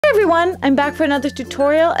everyone, I'm back for another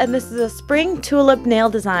tutorial, and this is a spring tulip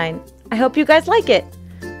nail design. I hope you guys like it.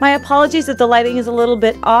 My apologies if the lighting is a little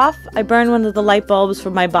bit off. I burned one of the light bulbs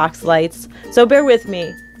from my box lights, so bear with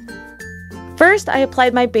me. First, I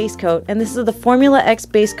applied my base coat, and this is the Formula X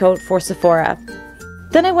base coat for Sephora.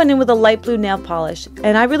 Then I went in with a light blue nail polish,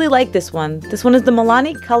 and I really like this one. This one is the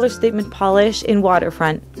Milani Color Statement Polish in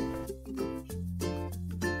Waterfront.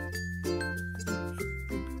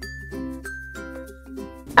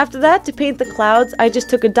 After that, to paint the clouds, I just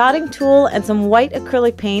took a dotting tool and some white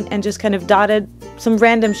acrylic paint and just kind of dotted some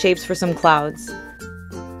random shapes for some clouds.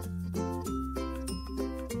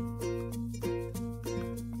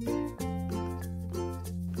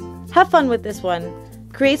 Have fun with this one.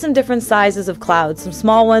 Create some different sizes of clouds, some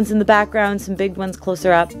small ones in the background, some big ones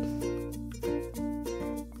closer up.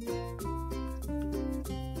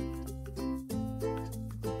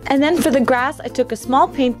 And then for the grass, I took a small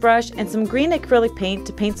paintbrush and some green acrylic paint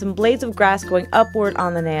to paint some blades of grass going upward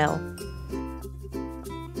on the nail.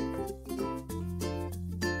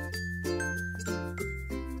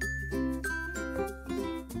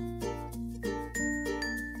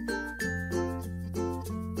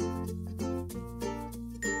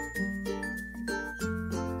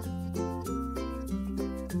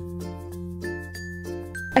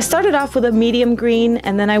 I started off with a medium green,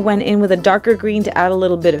 and then I went in with a darker green to add a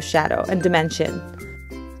little bit of shadow and dimension.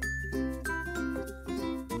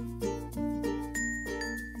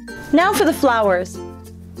 Now for the flowers.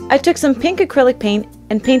 I took some pink acrylic paint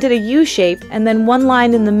and painted a U shape and then one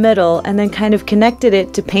line in the middle and then kind of connected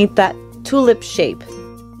it to paint that tulip shape.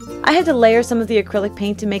 I had to layer some of the acrylic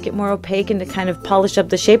paint to make it more opaque and to kind of polish up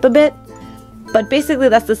the shape a bit, but basically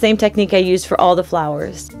that's the same technique I used for all the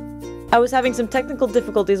flowers. I was having some technical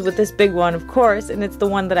difficulties with this big one, of course, and it's the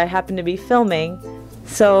one that I happen to be filming,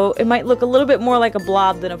 so it might look a little bit more like a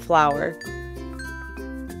blob than a flower.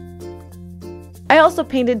 I also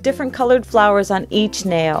painted different colored flowers on each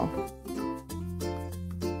nail.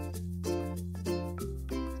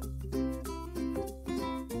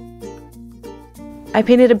 I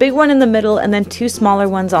painted a big one in the middle and then two smaller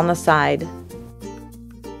ones on the side.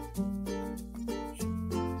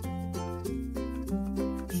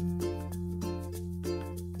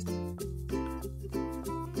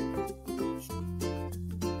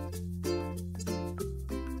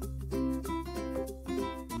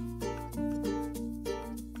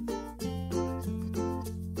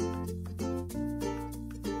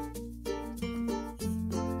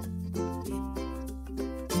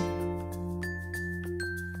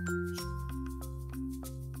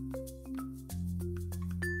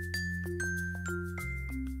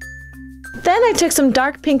 Then I took some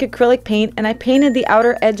dark pink acrylic paint and I painted the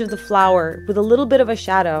outer edge of the flower with a little bit of a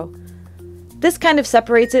shadow. This kind of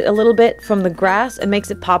separates it a little bit from the grass and makes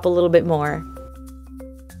it pop a little bit more.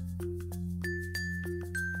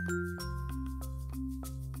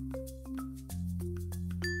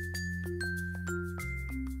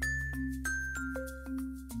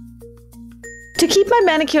 To keep my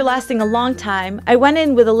manicure lasting a long time, I went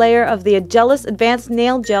in with a layer of the Gelous Advanced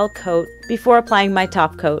Nail Gel coat before applying my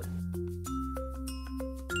top coat.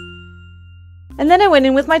 And then I went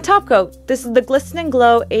in with my top coat. This is the Glisten and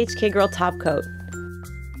Glow HK Girl top coat.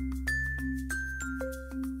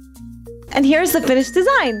 And here's the finished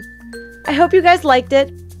design. I hope you guys liked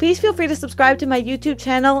it. Please feel free to subscribe to my YouTube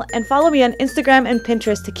channel and follow me on Instagram and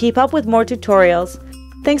Pinterest to keep up with more tutorials.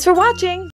 Thanks for watching!